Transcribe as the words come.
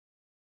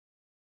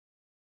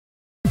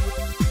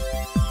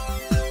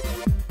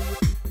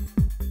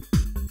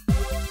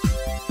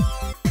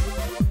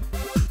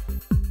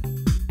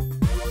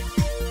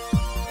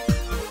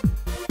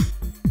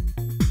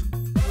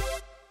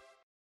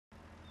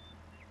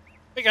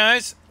Hey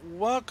guys,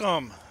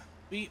 welcome.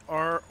 We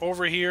are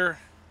over here,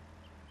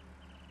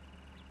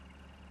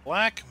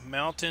 Black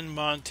Mountain,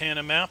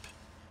 Montana map,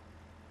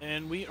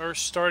 and we are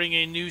starting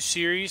a new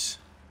series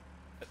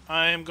that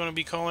I am going to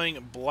be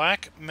calling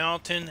Black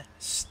Mountain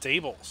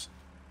Stables.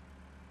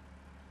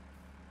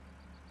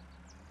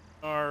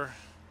 Are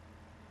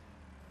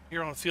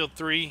here on field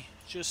 3,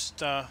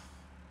 just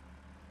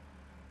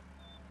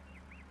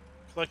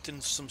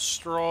collecting some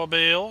straw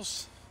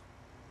bales.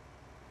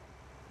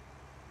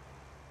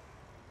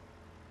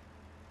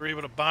 We're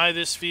able to buy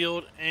this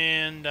field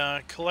and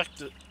collect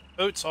the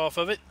oats off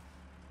of it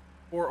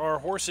for our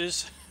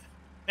horses.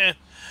 And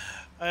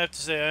I have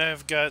to say, I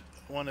have got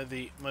one of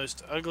the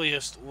most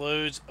ugliest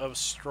loads of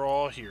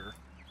straw here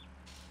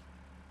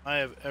I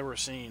have ever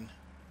seen.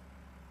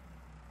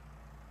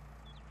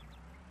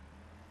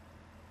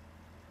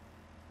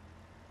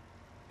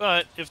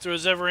 But if there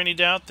was ever any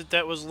doubt that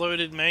that was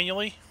loaded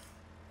manually,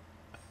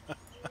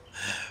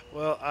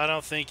 well, I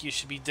don't think you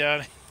should be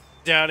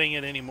doubting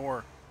it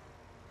anymore.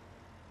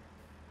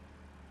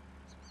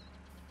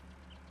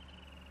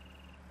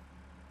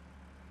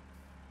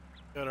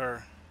 Got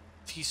our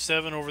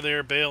T7 over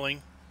there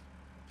baling.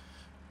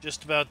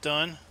 Just about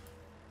done.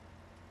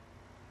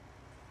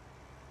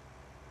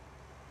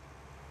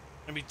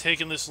 I'll be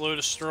taking this load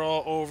of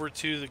straw over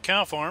to the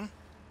cow farm,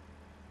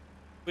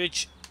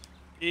 which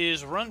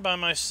is run by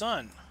my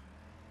son.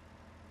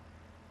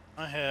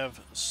 I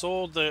have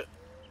sold the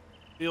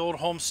old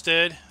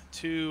homestead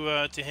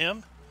to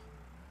him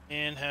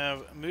and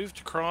have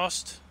moved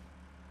across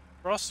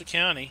the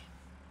county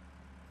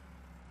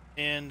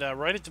and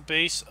right at the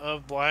base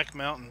of Black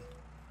Mountain.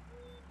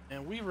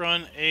 And we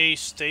run a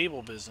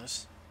stable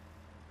business.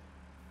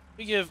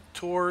 We give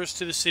tours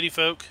to the city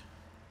folk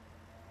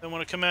that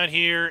want to come out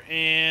here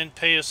and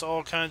pay us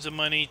all kinds of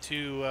money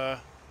to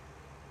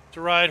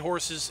ride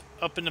horses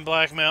up in the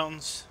Black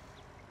Mountains.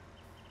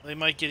 They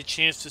might get a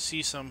chance to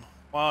see some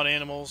wild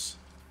animals,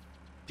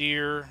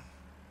 deer,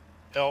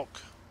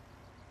 elk.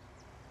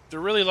 If they're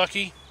really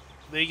lucky,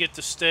 they get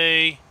to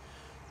stay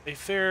a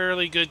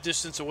fairly good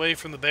distance away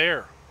from the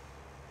bear.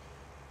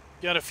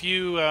 Got a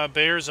few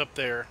bears up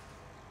there.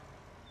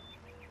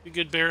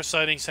 Good bear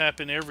sightings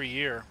happen every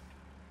year.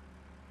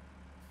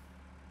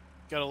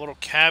 Got a little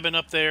cabin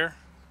up there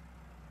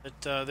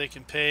that they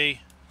can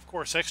pay, of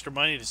course, extra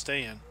money to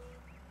stay in.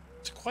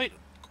 It's quite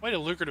a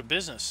lucrative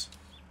business.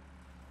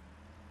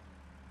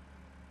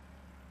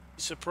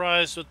 Be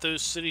surprised what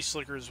those city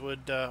slickers will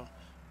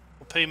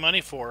pay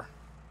money for.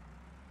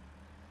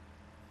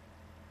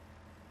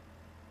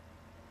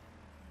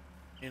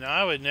 You know,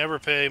 I would never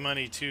pay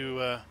money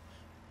to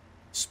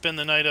spend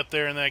the night up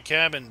there in that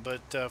cabin,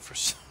 but for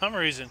some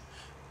reason,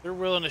 they're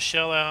willing to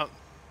shell out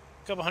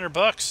a couple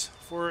 $100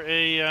 for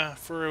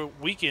a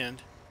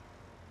weekend.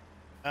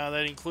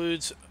 That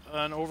includes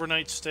an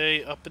overnight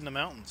stay up in the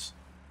mountains.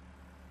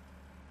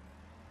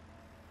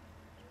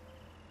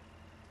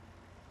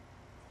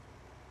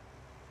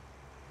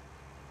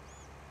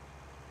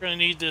 We're going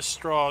to need this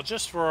straw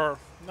just for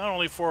not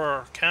only for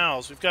our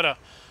cows. We've got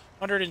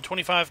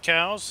 125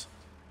 cows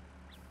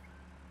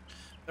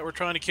that we're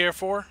trying to care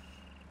for.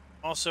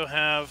 Also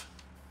have,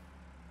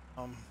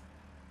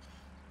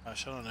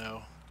 gosh, I don't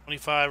know,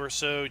 25 or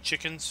so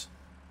chickens.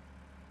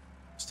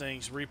 These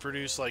things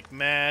reproduce like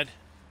mad.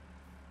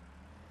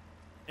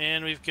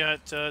 And we've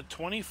got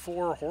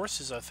 24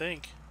 horses, I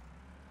think.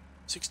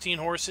 16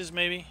 horses,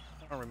 maybe?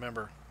 I don't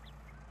remember.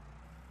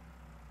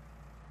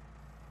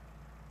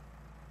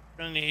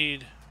 We're going to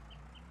need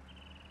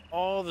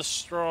all the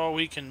straw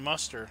we can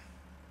muster.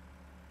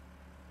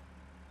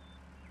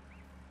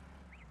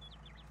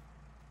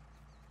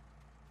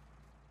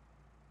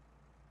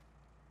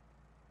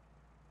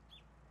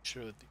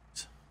 Sure that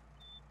these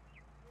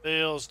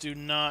bales do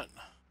not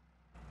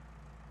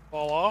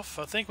fall off.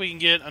 I think we can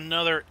get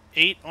another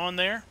 8 on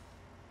there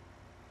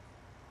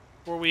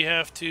before we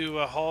have to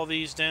haul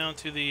these down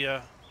to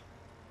the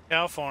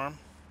cow farm.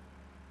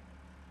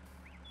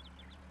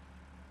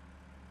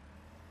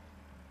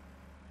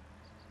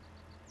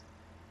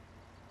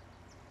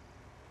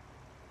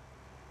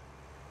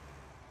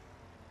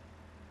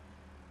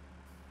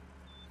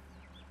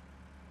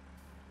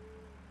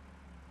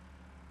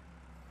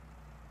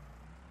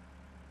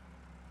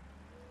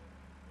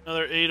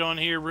 Another 8 on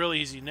here, real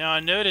easy. Now I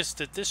noticed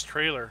that this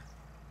trailer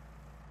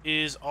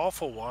is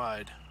awful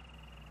wide.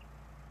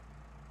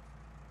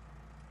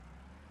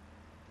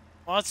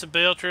 Lots of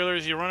bale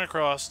trailers you run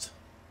across,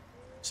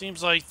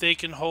 seems like they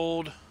can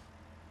hold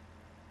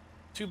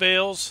 2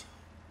 bales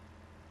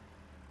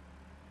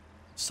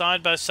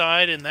side by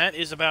side, and that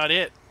is about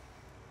it.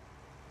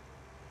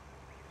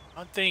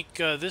 I think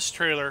this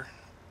trailer,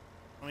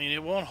 I mean,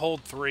 it won't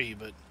hold 3,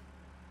 but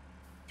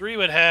 3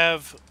 would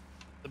have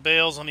the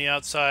bales on the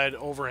outside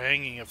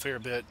overhanging a fair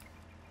bit.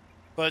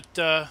 But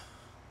I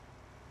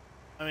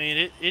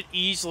mean, it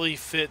easily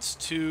fits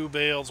 2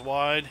 bales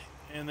wide,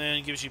 and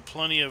then gives you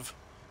plenty of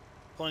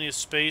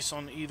space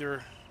on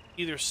either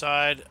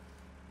side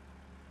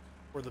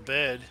for the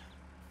bed.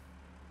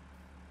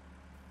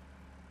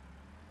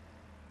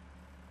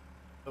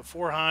 But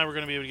 4 high, we're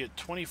going to be able to get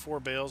 24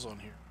 bales on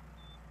here.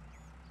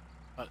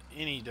 Not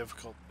any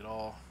difficulty at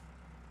all.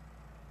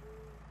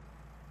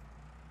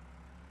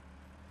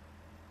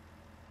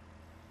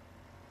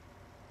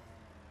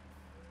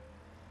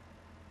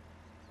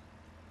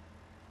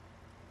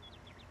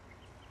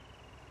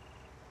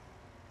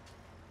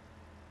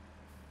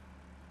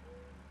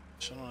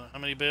 I don't know how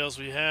many bales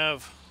we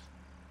have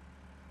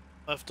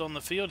left on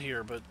the field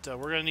here, but we're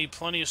going to need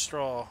plenty of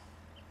straw.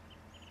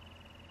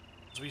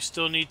 We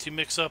still need to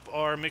mix up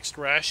our mixed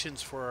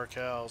rations for our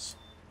cows.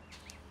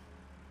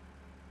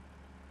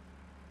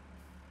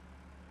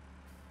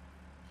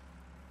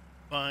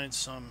 Find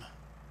some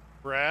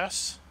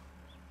grass.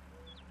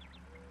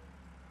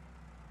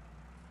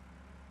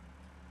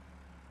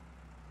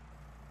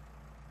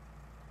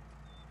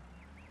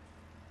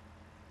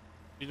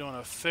 We're doing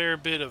a fair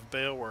bit of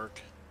bale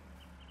work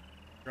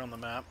here on the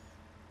map.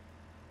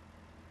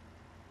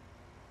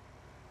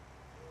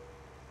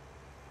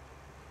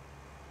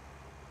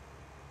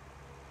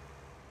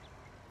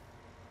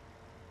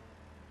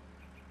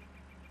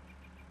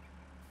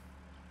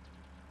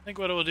 I think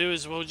what we'll do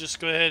is we'll just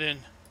go ahead and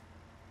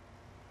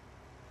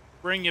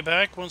bring you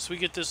back once we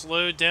get this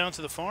load down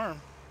to the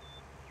farm.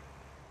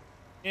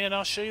 And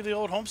I'll show you the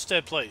old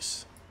homestead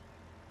place.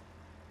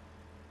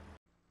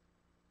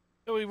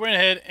 So we went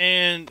ahead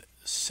and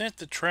sent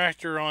the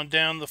tractor on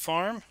down the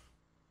farm.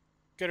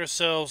 Get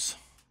ourselves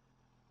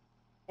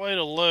quite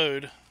a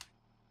load.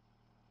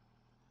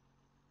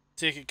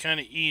 Take it kind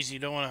of easy.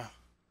 Don't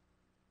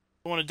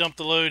want to dump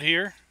the load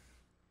here.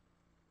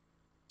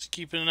 Just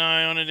keeping an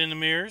eye on it in the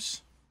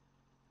mirrors.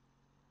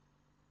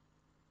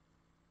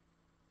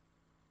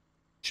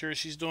 Sure,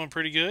 she's doing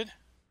pretty good.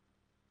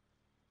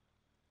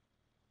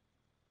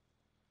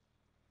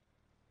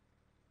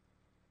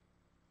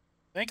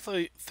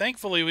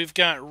 Thankfully, we've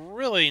got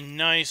really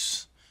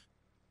nice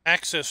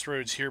access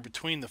roads here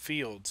between the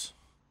fields.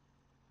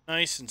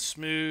 Nice and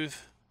smooth.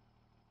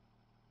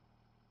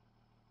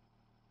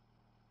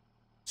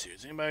 Let's see,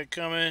 is anybody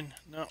coming?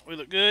 No, we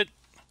look good.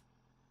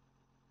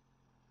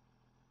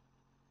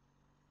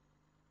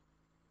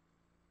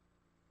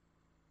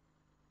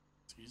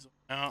 He's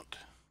out.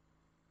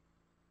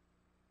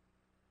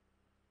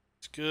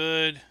 It's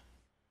good.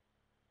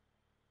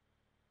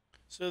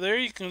 So there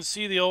you can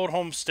see the old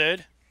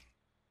homestead.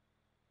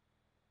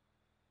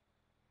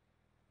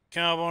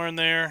 Cow barn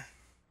there.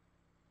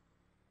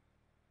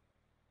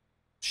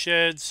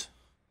 Sheds.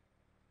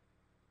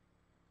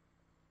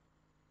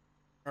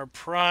 Our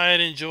Pride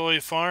and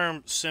Joy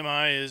farm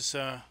semi is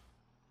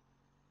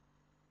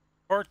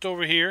parked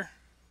over here.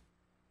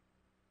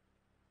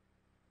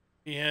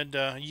 He had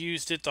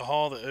used it to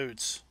haul the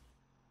oats.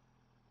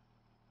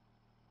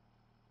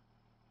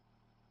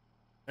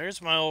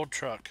 There's my old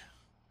truck.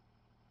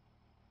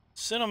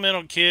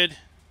 Sentimental kid.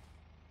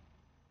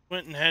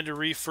 Went and had to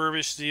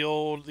refurbish the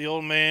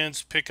old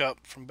man's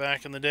pickup from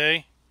back in the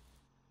day.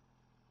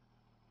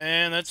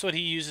 And that's what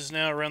he uses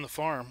now around the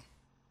farm.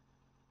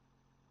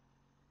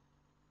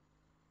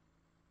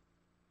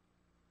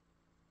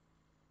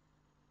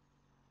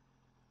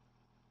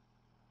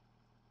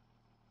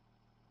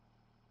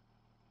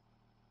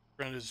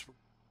 We're going to just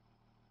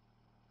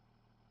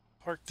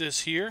park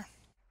this here.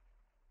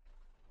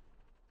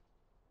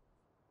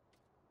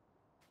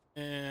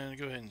 And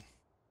go ahead and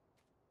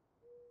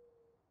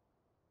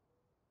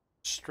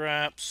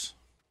straps.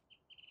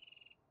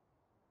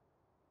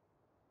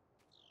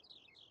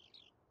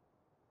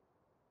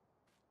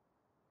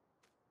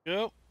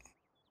 Go.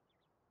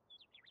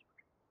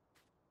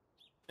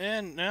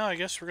 And now I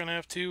guess we're gonna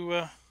have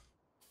to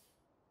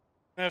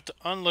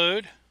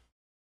unload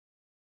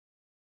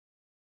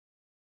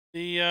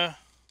the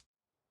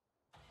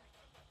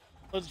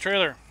load the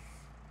trailer.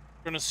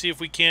 We're gonna see if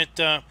we can't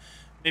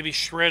maybe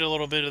shred a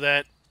little bit of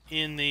that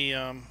in the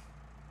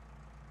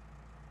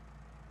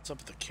what's up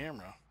with the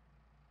camera?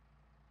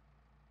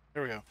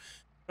 There we go. I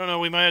don't know,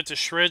 we might have to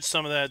shred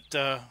some of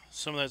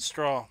that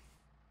straw.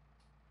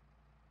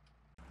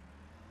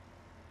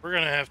 We're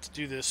gonna have to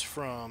do this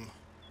from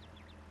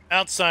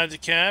outside the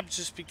cab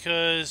just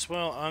because,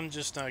 well, I'm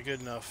just not good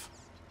enough.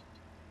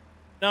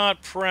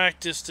 Not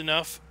practiced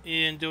enough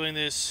in doing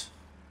this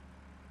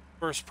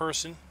first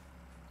person.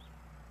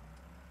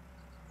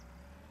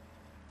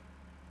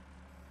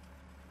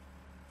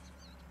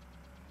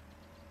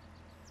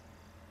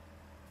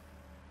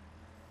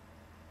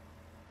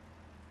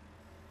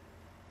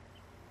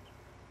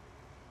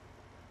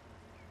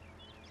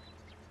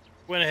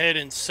 Went ahead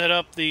and set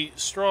up the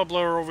straw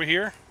blower over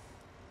here.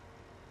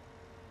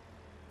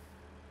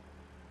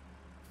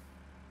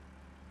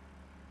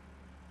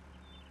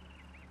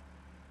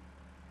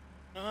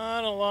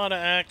 Not a lot of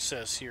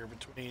access here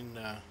between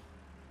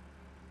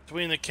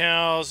the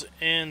cows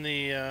and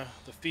the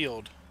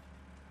field.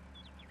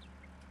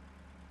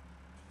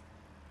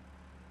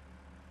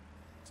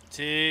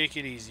 Take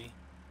it easy.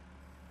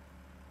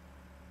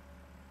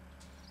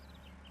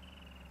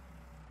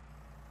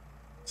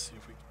 Let's see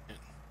if we can.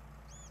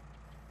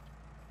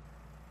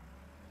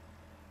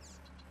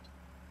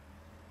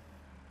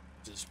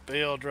 This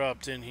bale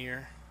dropped in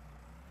here.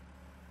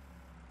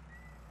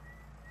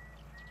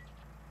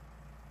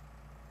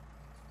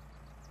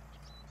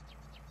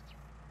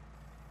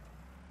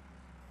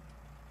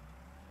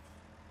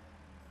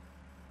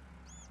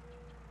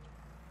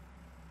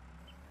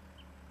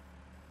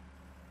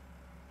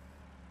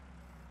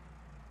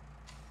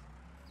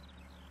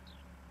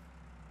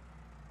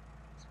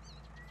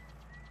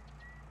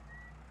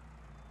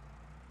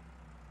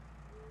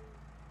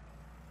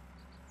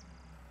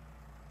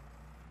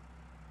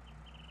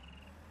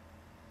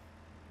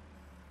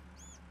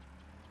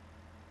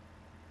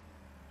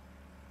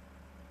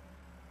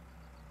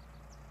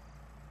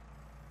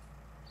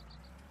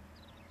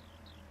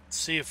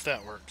 see if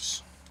that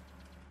works.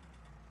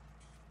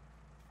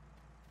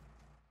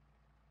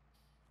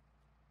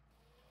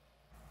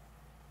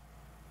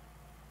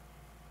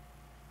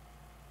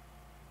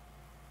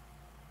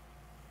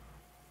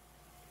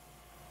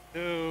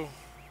 Go.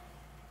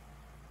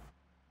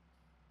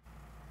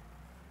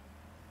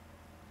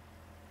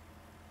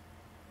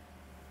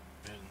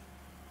 And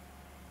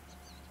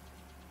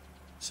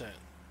set.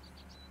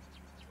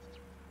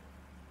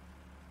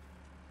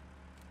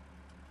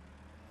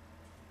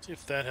 See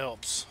if that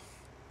helps.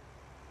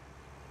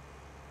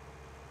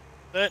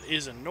 That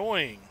is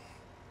annoying.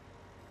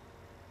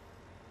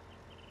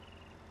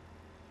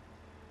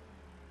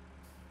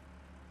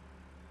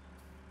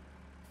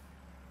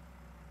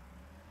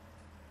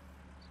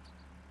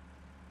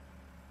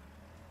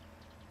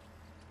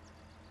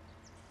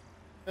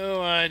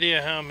 No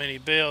idea how many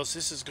bales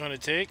this is going to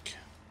take.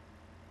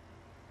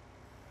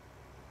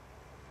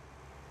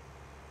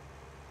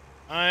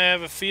 I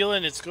have a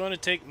feeling it's going to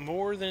take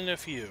more than a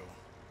few.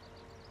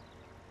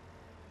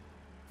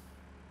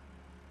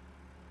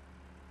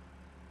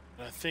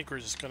 I think we're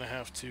just going to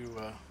have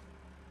to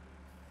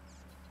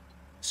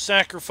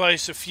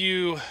sacrifice a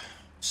few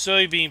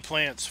soybean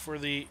plants for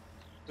the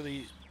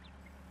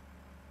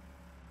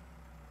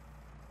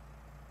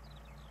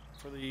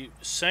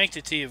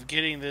sanctity of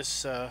getting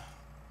this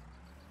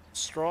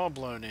straw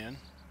blown in.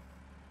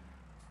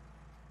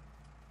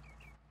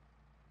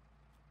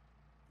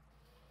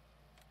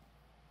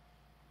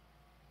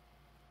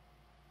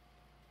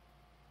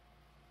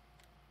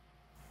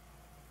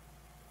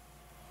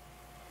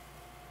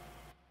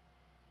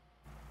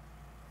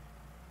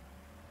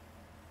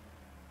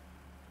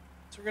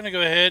 So we're going to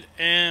go ahead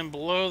and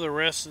blow the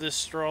rest of this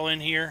straw in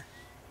here.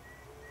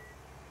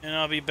 And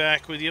I'll be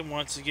back with you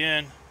once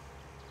again.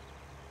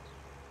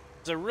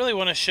 Because I really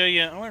want to show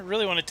you, I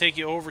really want to take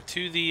you over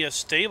to the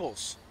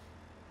stables.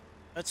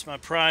 That's my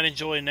pride and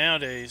joy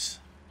nowadays.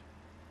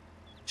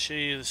 Show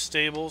you the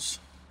stables.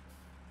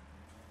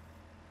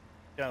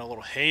 Got a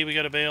little hay we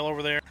got to bale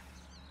over there.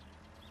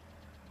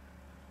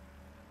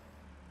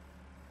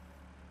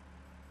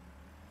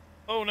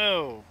 Oh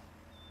no!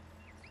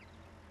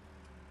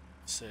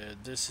 Said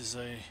this is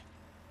a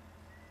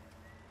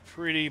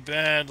pretty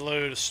bad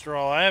load of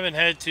straw. I haven't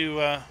had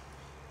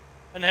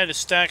to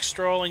stack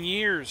straw in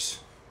years.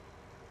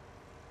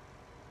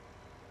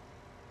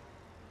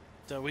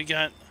 So we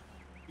got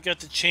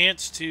the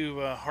chance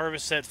to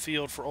harvest that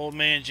field for old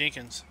man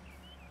Jenkins,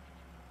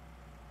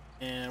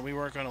 and we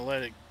weren't going to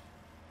let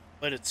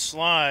it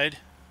slide.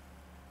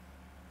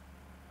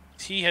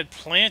 He had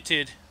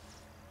planted.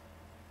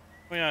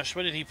 Oh my gosh,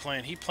 what did he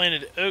plant? He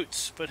planted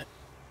oats, but for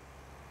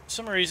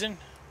some reason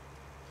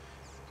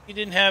he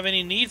didn't have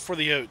any need for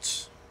the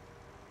oats.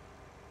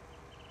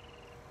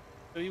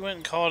 So he went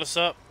and called us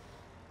up,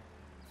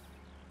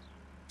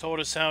 told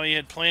us how he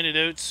had planted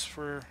oats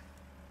for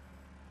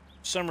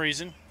some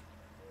reason,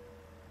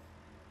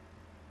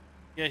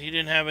 yet he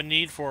didn't have a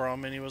need for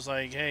them, and he was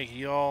like, hey,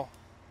 y'all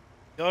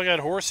got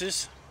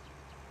horses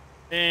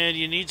and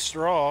you need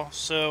straw,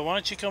 so why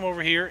don't you come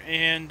over here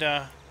and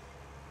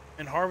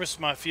harvest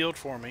my field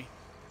for me.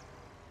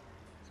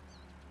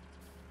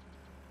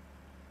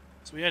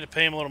 So we had to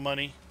pay him a little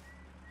money,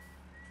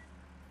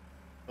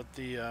 but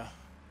the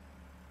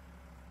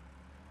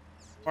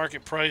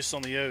market price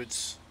on the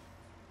oats,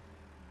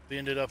 we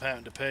ended up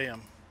having to pay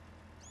him.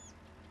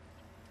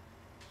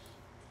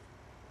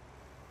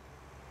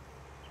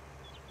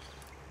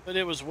 But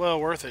it was well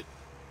worth it.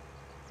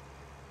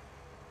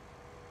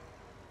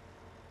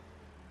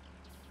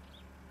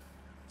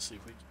 Let's see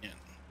if we can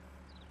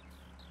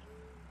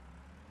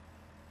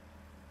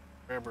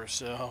grab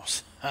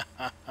ourselves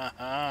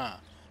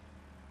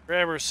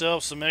grab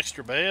ourselves some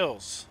extra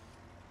bales.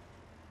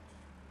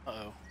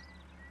 Uh-oh.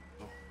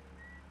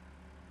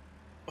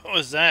 What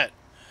was that?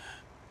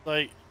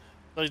 Like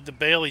the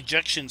bale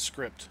ejection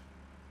script.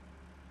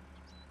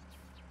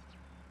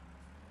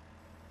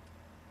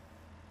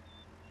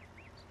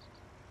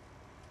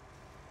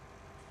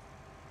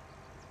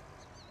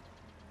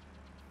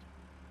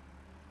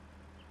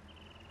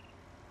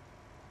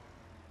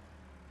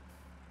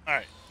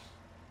 Alright,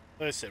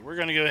 like I said, we're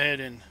going to go ahead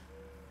and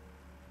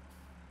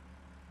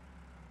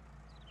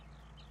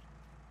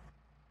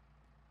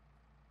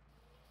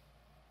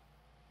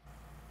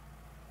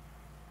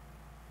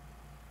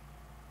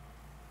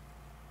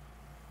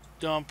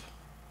dump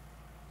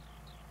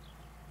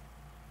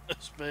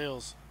those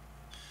bales.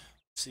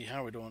 Let's see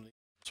how we're doing.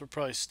 So we're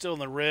probably still in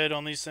the red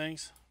on these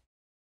things.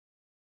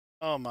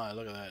 Oh my,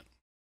 look at that.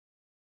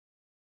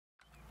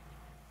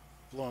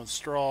 Blowing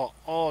straw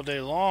all day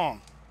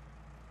long.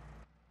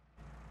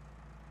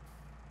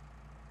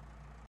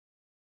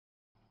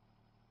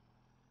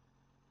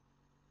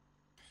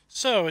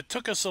 So it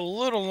took us a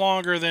little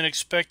longer than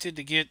expected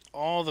to get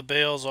all the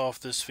bales off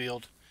this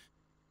field.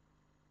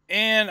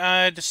 And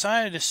I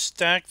decided to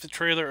stack the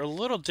trailer a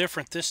little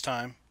different this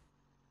time.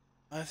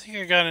 I think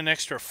I got an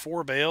extra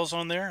 4 bales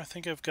on there. I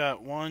think I've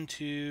got 1,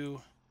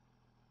 2,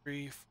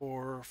 3,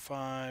 4,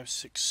 5,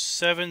 6,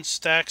 7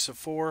 stacks of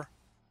 4.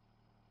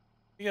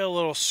 We got a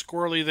little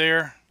squirrely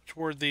there.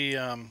 toward the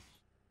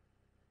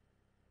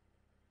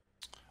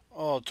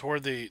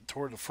toward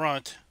the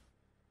front.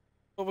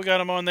 But we got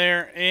them on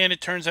there, and it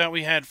turns out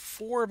we had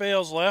 4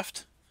 bales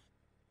left,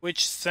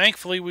 which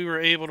thankfully we were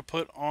able to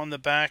put on the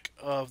back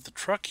of the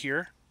truck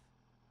here.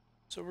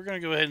 So we're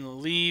going to go ahead and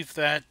leave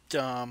that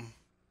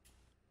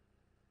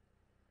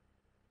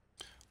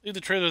leave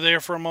the trailer there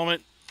for a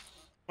moment.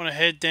 I'm going to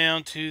head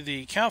down to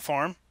the cow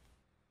farm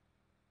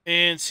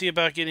and see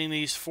about getting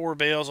these 4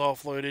 bales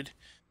offloaded.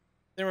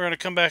 Then we're going to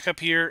come back up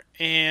here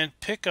and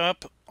pick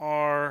up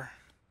our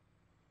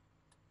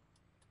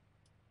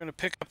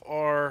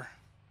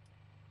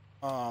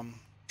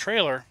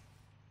trailer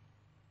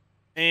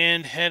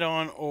and head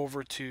on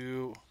over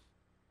to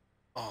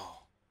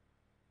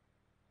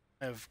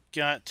I've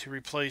got to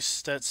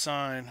replace that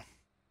sign.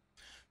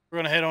 We're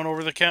going to head on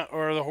over to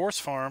the horse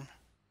farm,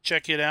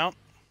 check it out,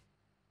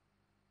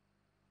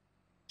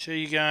 show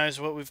you guys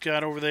what we've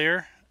got over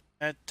there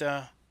at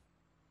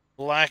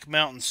Black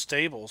Mountain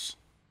Stables.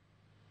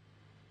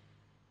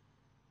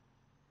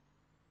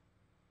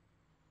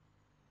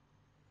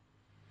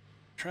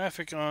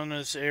 Traffic on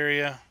this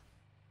area.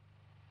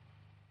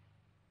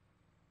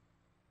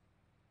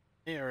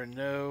 There are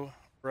no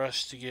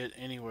rush to get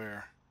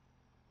anywhere.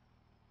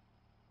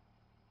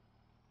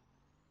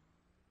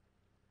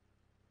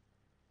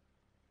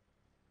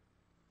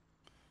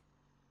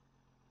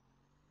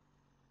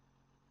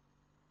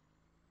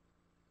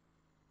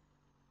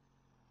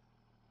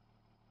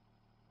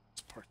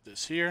 Let's park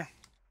this here.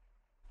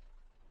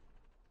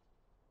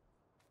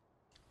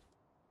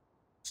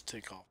 Let's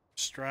take off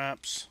the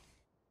straps.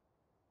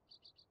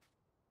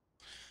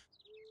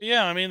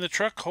 Yeah, I mean, the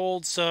truck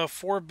holds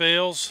 4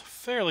 bales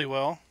fairly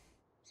well.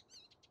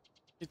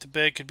 I think the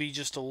bed could be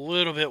just a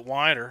little bit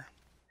wider.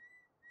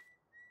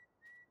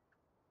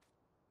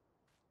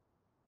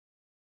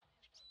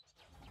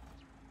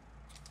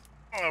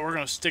 We're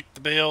going to stick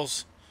the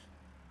bales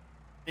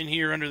in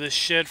here under this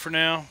shed for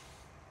now.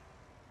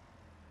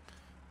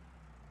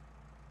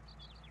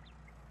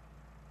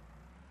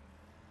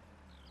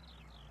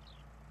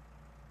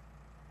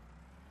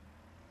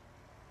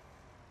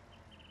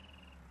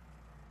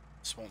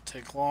 This won't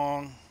take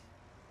long.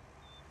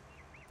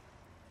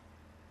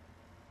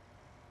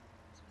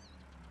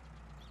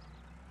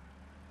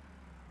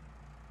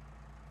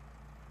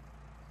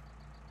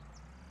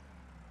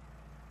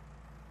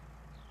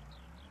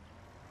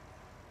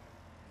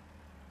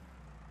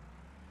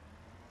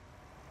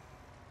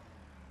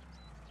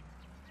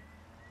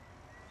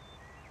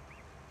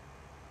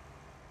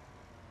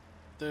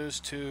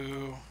 Those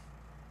 2.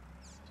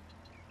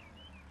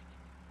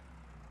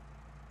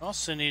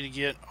 Also need to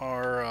get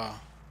our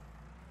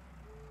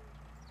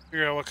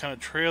figure out what kind of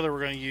trailer we're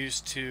going to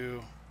use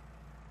to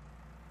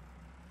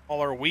haul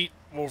our wheat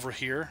over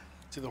here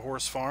to the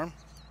horse farm.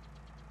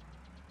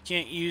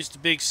 Can't use the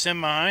big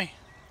semi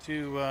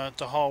to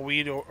haul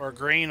wheat or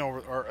grain over,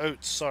 or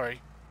oats. Sorry,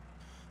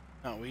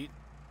 not wheat,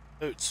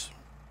 oats.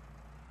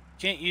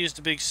 Can't use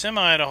the big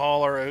semi to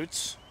haul our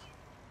oats.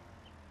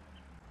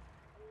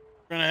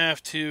 We're gonna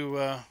have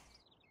to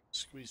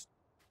squeeze.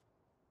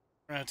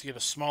 We're gonna have to get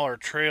a smaller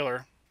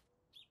trailer.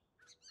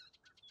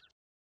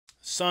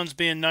 Son's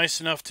being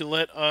nice enough to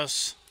let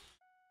us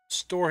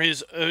store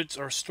his oats,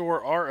 or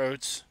store our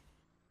oats,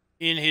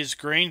 in his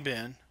grain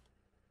bin.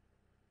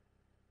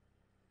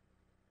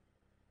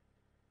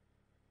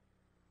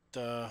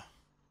 Yeah,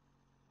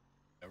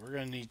 we're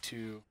gonna need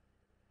to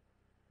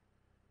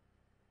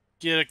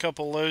get a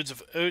couple loads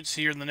of oats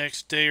here in the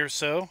next day or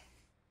so.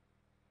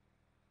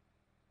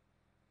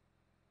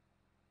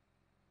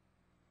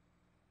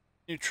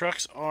 New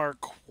trucks are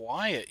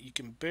quiet. You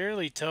can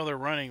barely tell they're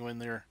running when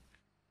they're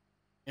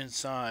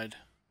inside.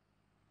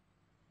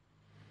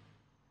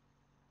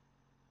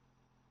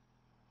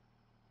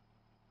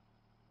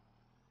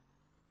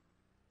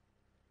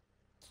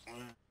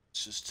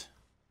 Let's just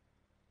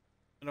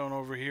head on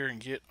over here and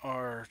get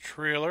our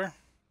trailer.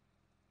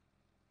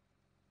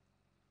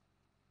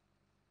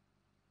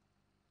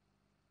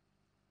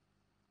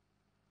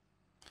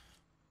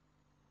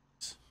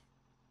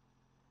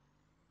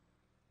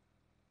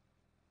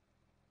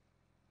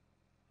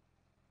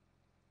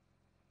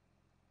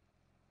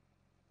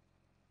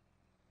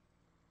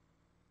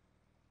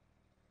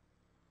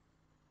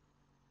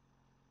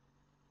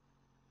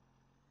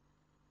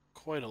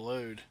 Quite a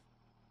load.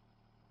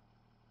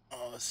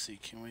 Oh, let's see,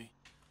 can we?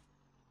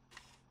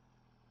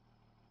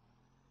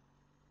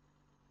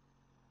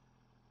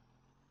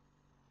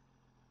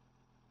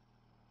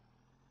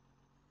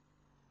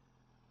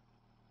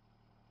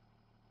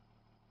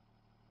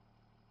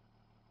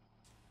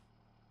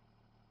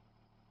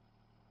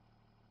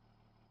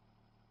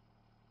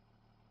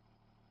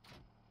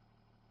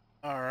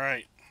 All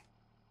right.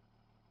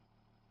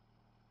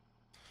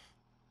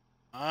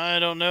 I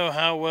don't know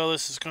how well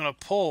this is going to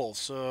pull,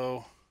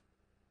 so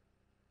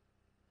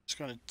just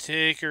going to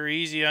take her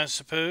easy, I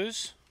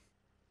suppose.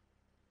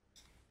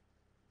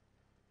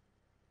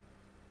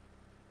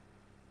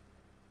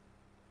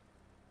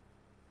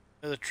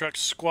 The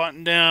truck's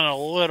squatting down a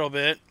little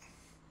bit.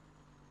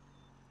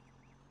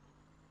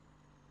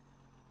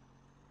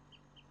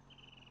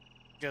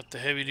 Got the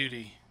heavy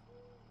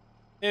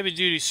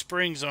duty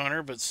springs on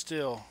her, but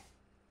still,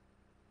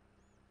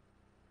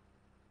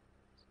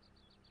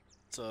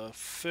 it's a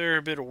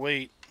fair bit of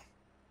weight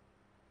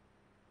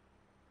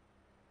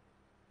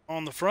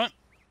on the front.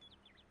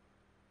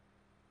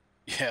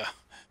 Yeah,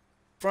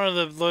 front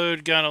of the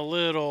load got a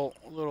little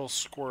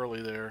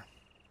squirrely there.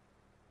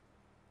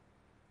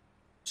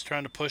 Just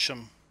trying to push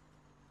them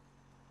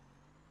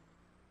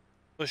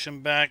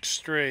back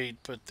straight,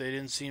 but they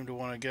didn't seem to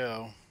want to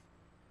go.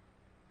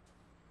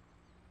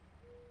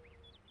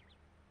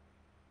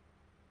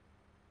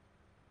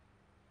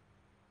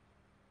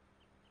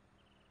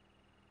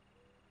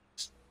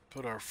 Let's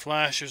put our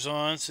flashers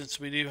on since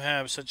we do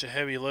have such a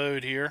heavy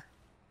load here.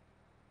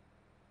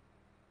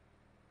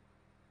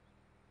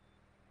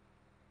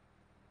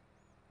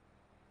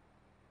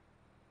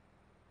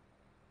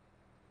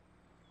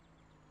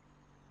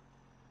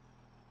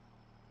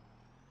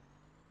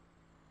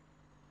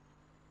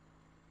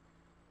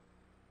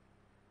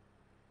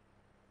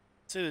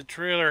 See, the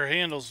trailer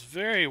handles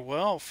very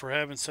well for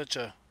having such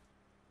a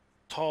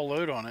tall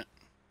load on it.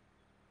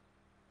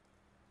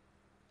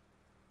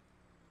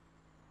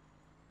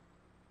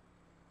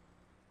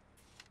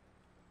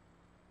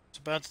 It's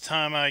about the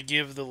time I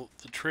give the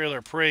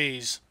trailer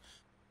praise.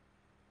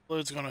 The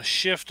load's going to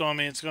shift on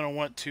me. It's going to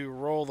want to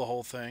roll the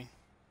whole thing.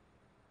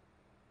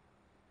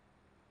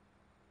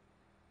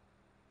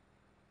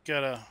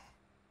 Got a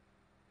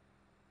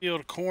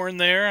field of corn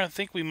there. I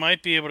think we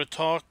might be able to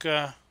talk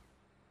the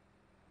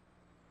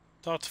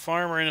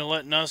farmer into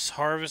letting us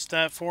harvest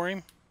that for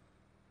him.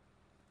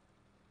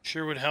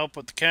 Sure would help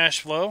with the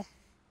cash flow.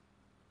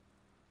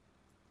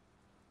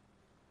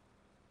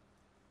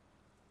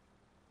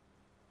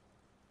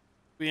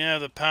 We have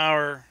the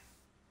power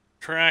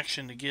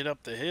traction to get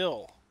up the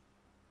hill.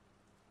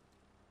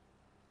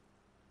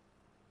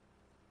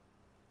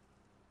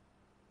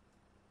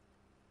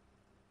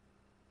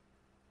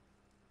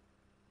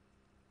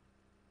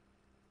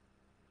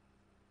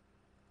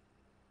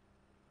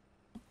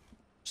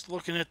 Just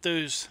looking at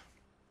those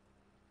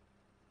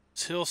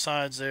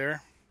hillsides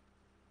there.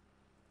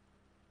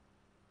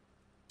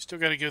 Still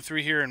got to go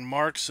through here and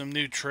mark some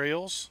new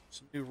trails,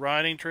 some new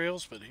riding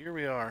trails, but here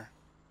we are.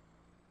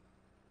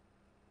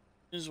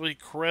 As we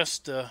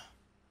crest the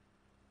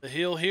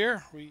hill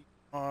here,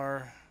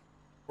 we're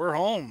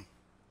home.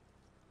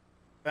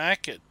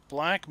 Back at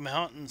Black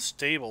Mountain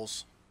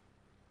Stables.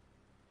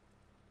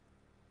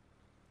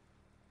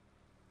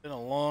 Been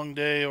a long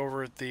day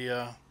over at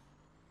the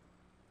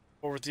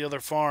other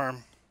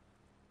farm,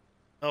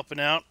 helping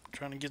out,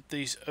 trying to get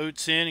these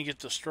oats in and get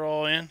the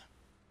straw in.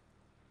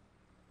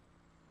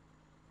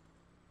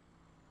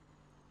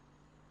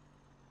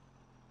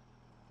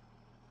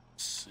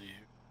 Let's see.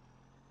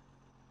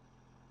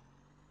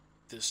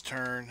 This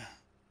turn.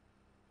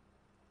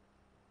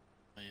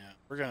 Yeah,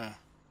 we're gonna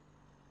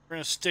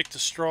stick the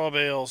straw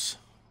bales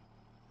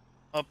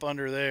up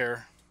under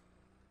there.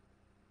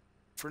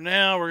 For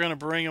now, we're gonna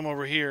bring them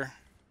over here.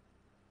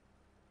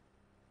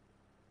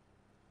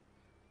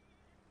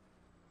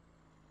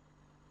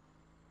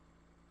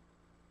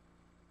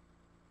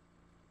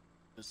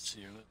 Let's see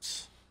here.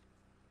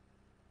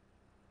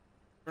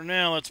 For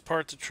now, let's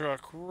park the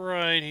truck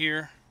right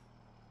here.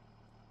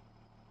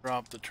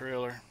 Drop the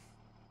trailer.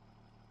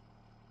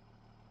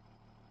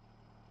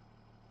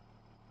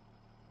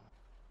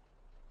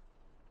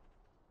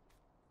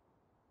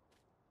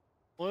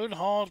 Load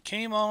hauled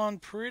came on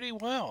pretty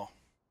well.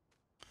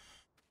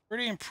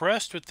 Pretty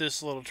impressed with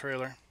this little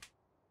trailer.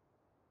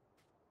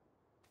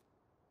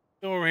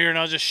 Go over here and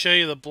I'll just show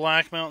you the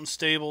Black Mountain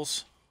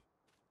Stables.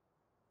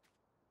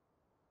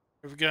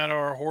 We've got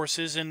our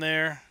horses in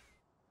there.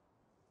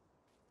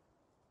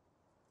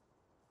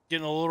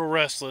 Getting a little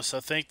restless. I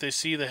think they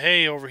see the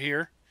hay over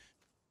here.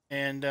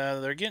 And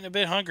they're getting a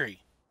bit hungry.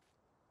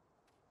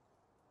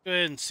 Go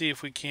ahead and see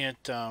if we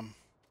can't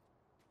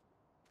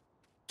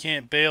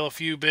bale a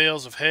few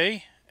bales of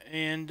hay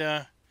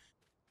and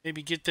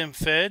maybe get them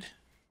fed.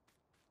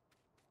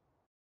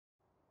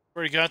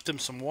 Already got them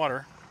some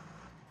water.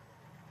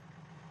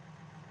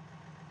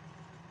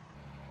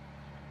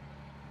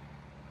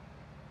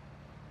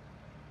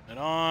 And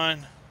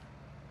on.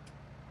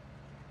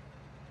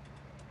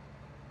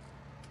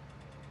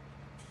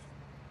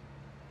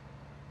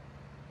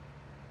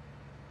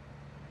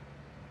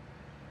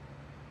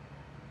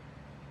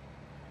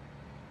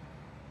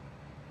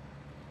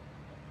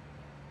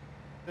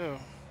 Go.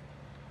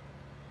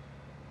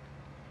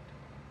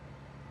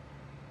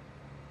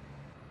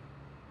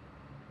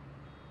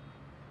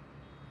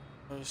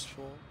 Post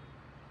full.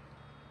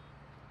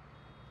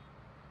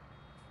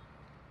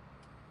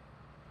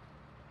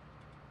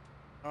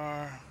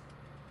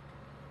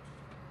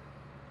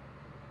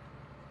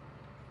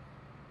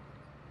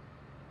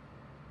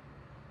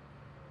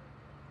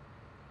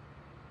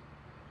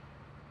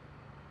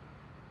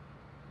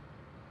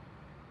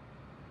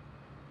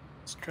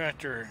 This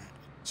tractor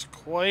is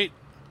quite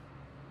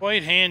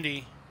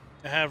handy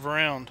to have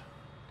around.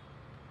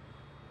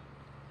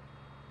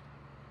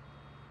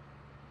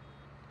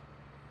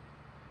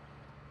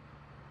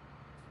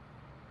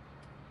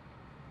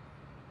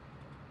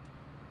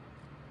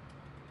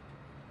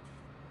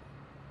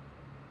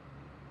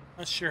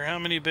 Not sure how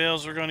many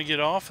bales we're going to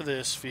get off of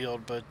this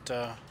field, but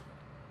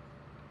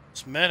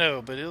it's meadow,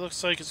 but it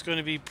looks like it's going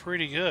to be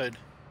pretty good.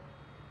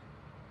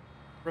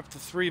 We're up to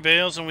 3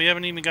 bales, and we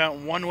haven't even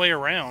gotten one way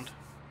around.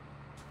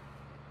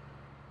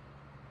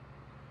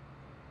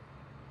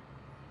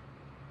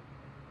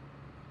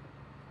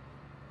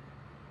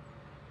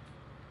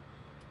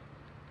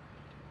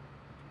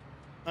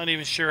 Not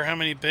even sure how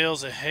many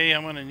bales of hay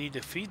I'm going to need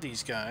to feed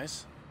these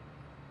guys.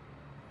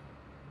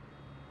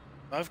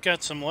 I've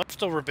got some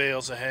leftover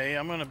bales of hay.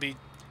 I'm going to be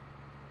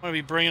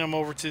bringing them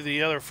over to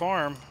the other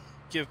farm.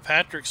 Give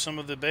Patrick some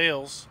of the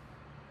bales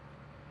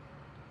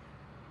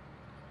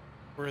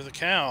for the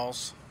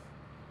cows.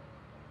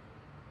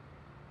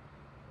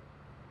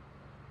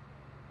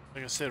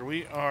 Like I said,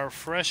 we are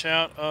fresh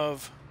out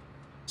of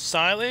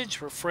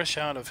silage. We're fresh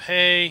out of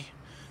hay.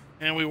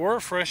 And we were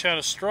fresh out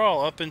of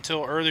straw up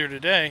until earlier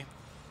today.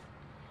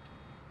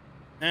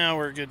 Now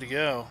we're good to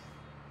go.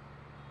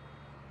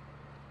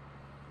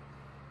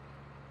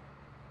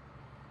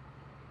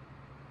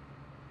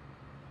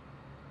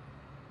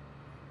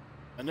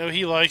 I know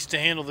he likes to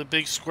handle the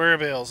big square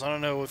bales. I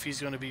don't know if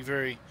he's going to be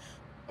very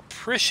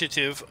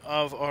appreciative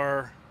of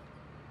our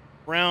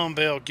round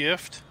bale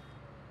gift.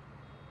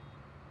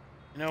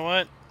 You know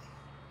what?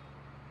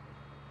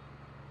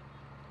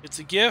 It's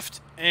a gift,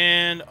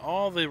 and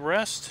all the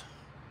rest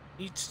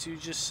needs to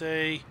just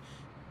say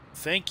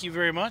thank you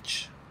very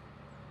much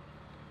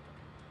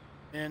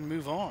and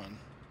move on.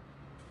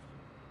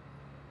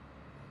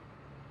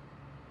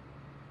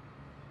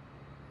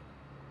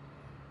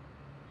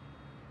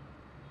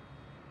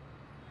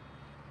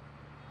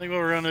 I think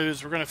what we're going to do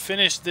is we're going to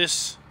finish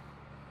this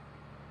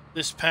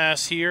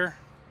pass here.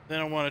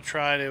 Then I want to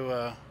try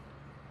to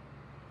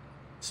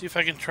see if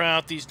I can try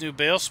out these new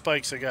bale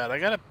spikes I got. I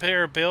got a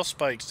pair of bale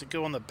spikes to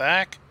go on the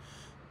back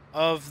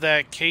of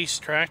that case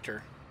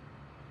tractor.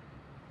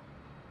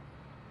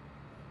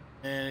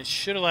 And it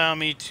should allow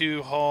me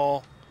to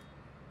haul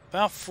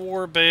about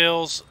 4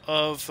 bales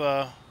of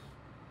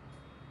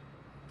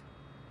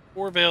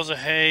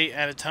hay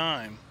at a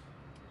time.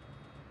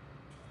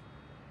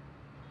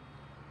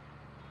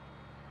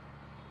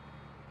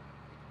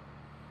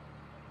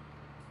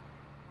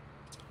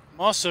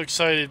 I'm also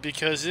excited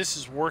because this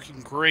is working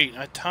great.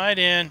 I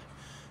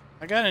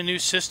got a new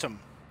system,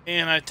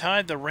 and I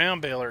tied the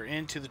round baler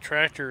into the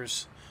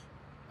tractor's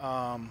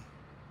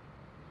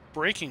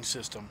braking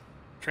system,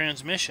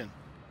 transmission.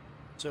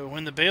 So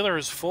when the baler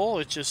is full,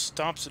 it just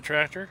stops the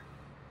tractor.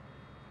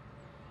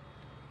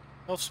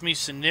 Helps me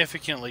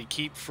significantly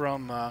keep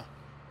from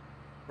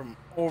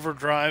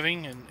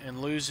overdriving and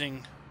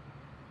losing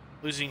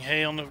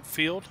hay on the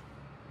field.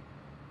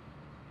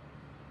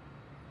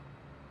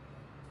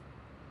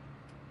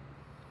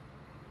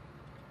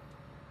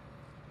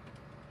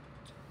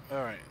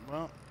 All right,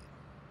 well,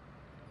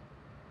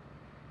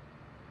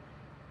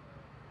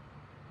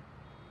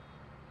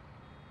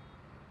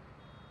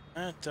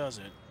 that does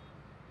it.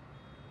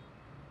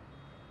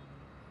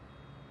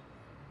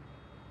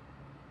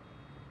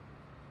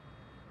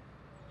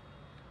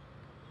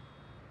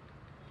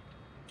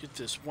 Get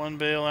this one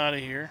bale out of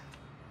here.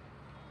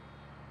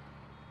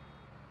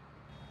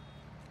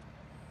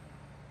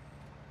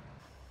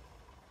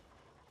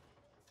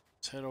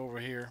 Let's head over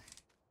here.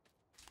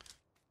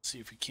 See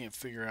if we can't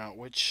figure out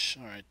which.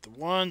 All right, the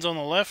ones on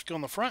the left go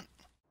on the front.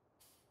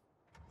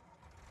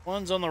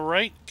 Ones on the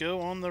right go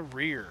on the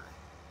rear.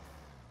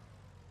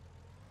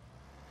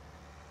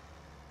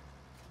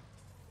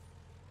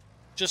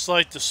 Just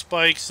like the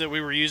spikes that we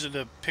were using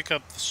to pick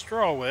up the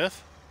straw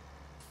with.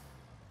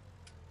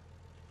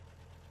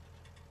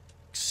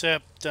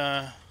 Except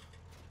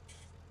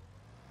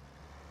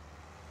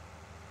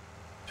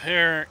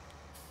pair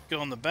go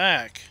on the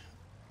back.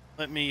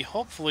 Let me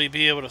hopefully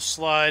be able to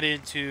slide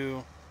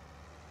into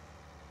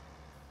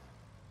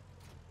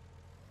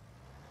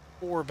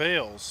 4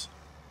 bales.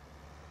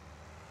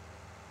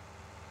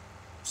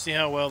 See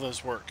how well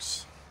this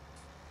works.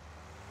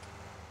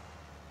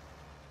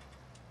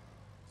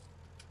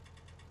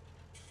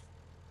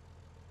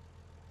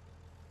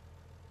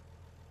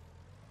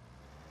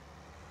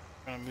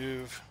 I'm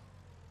gonna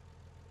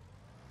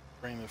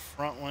bring the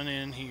front one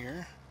in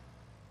here.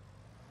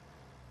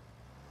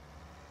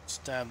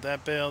 Stab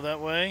that bale that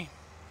way.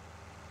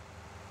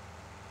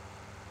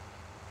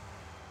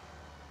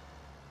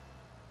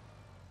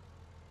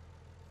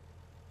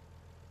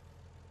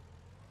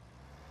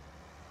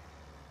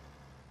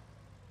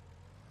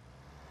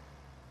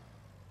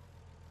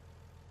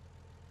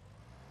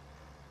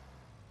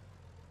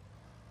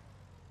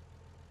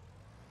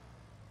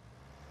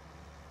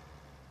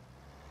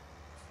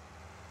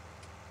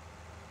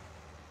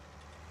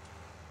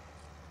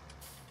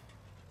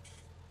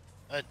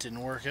 That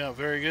didn't work out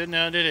very good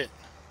now, did it?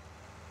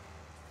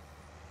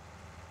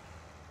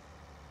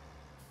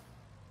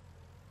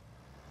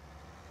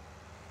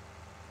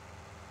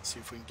 Let's see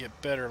if we can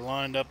get better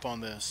lined up on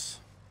this.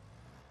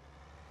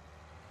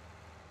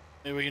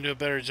 Maybe we can do a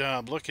better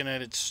job looking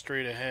at it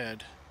straight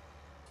ahead.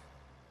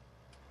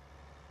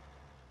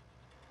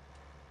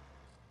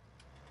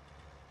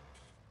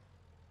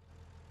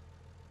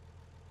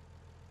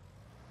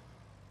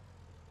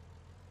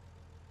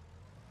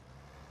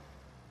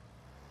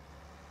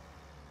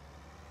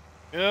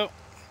 Go.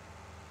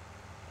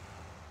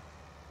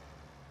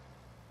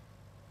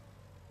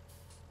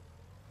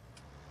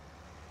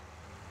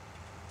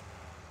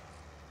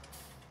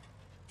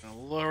 Gonna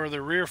lower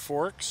the rear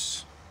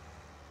forks.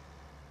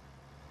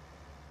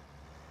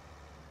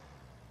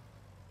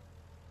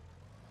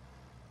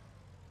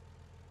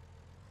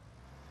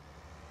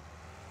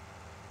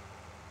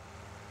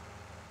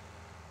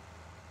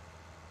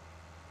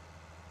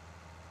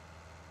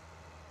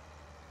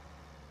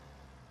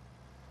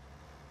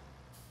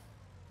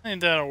 I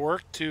think that'll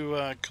work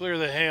to clear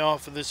the hay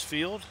off of this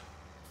field.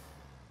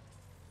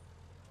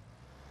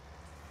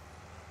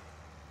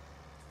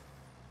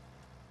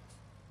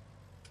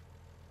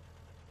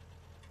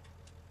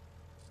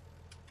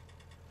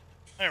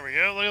 There we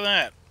go, look at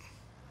that.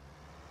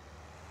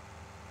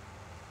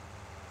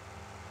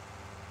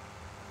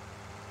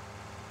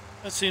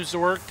 That seems to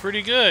work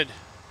pretty good.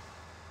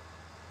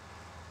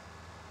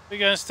 What do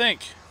you guys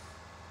think?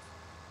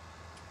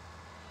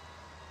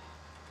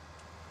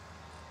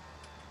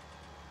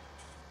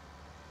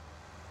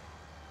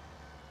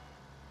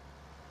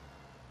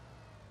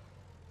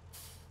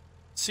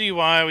 See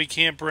why we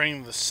can't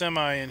bring the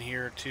semi in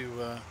here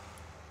to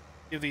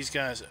give these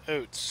guys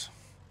oats.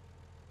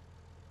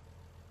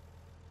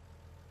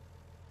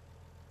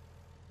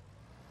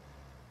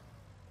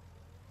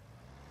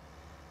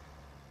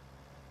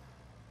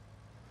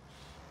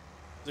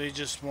 They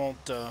just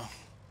won't,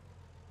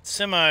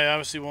 semi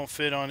obviously won't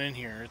fit on in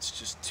here. It's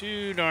just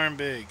too darn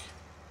big.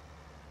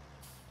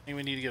 I think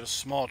we need to get a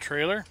small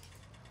trailer.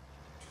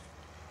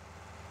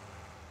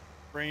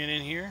 Bring it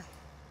in here.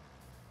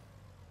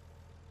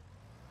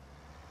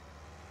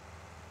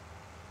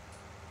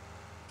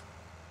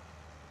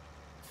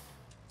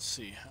 Let's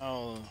see,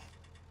 how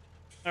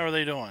are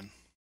they doing?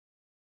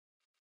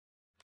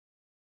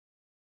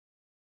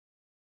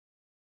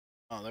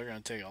 Oh, they're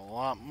going to take a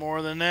lot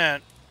more than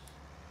that.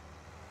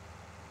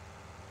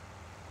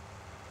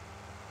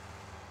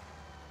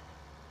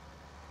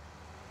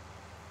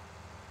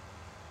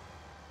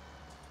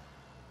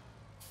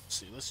 Let's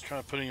see, let's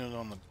try putting it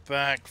on the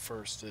back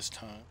first this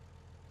time.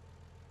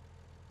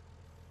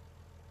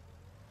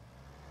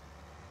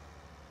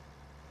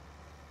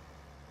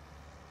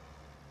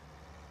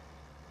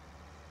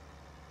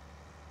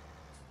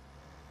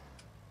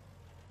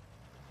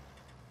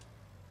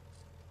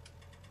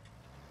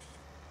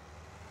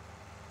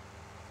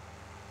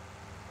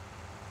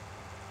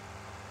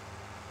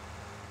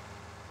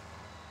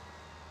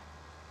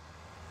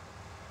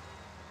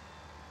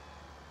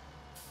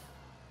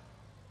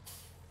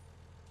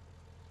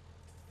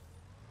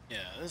 Yeah,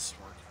 this is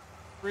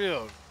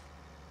working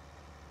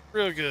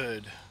real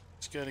good.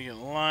 Just got to get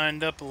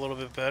lined up a little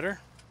bit better.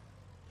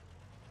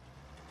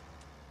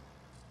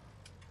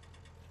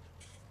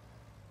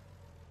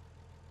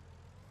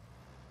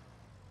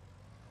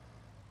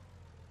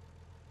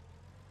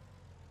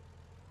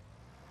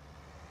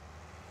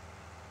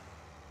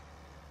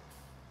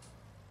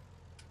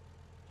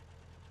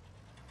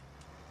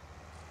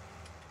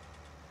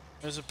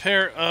 There's a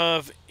pair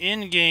of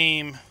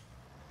in-game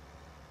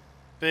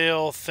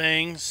bale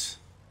things.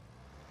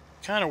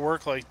 Kind of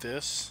work like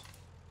this.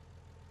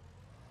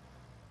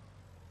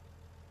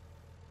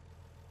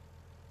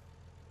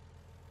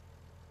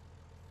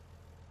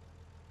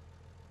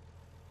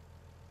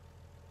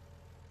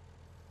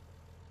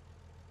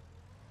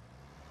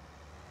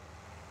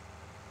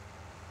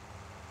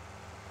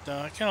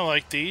 I kind of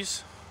like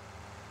these.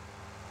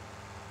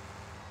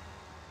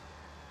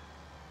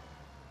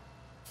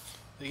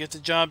 They get the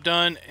job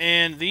done,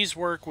 and these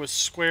work with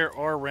square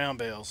or round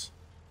bales.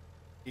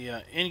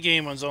 The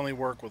in-game ones only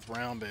work with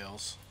round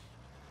bales.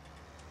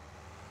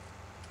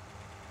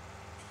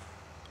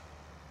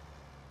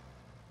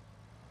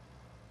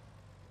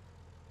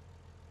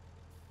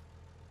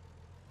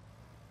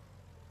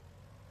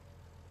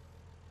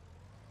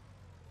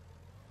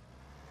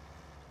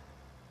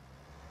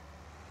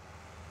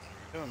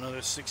 There we go,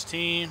 another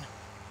 16.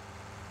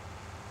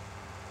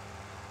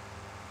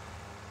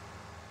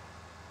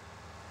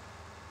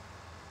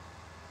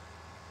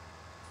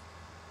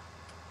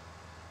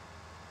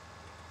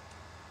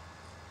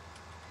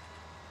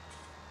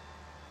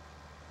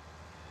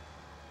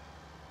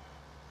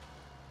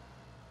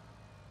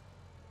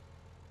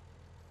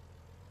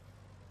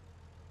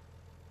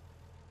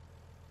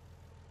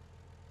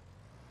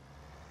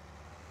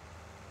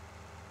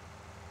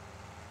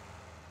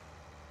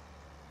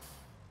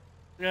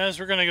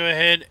 Guys, we're going to go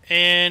ahead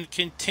and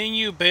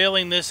continue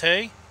baling this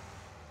hay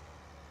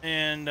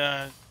and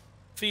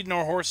feeding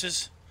our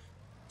horses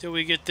till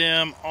we get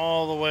them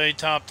all the way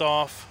topped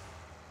off.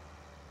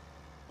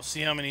 We'll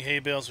see how many hay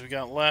bales we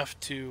got left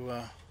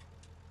to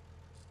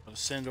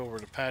send over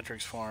to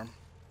Patrick's farm.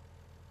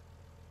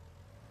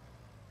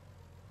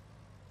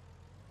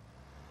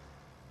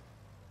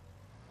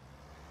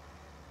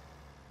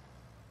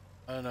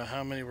 I don't know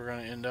how many we're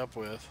going to end up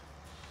with.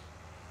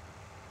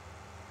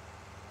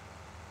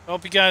 I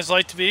hope you guys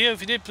liked the video.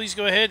 If you did, please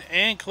go ahead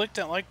and click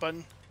that like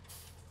button.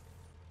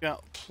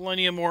 Got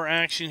plenty of more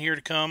action here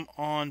to come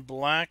on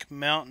Black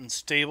Mountain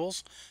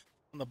Stables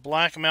on the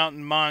Black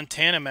Mountain,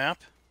 Montana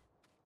map.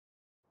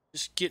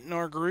 Just getting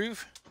our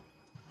groove.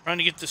 Trying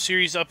to get the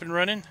series up and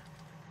running.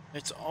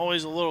 It's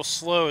always a little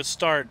slow at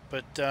start,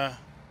 but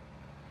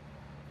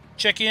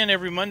check in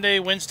every Monday,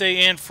 Wednesday,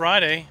 and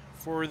Friday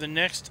for the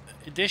next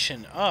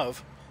edition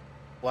of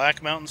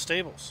Black Mountain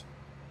Stables.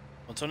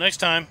 Until next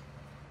time,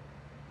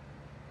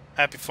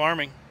 happy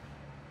farming.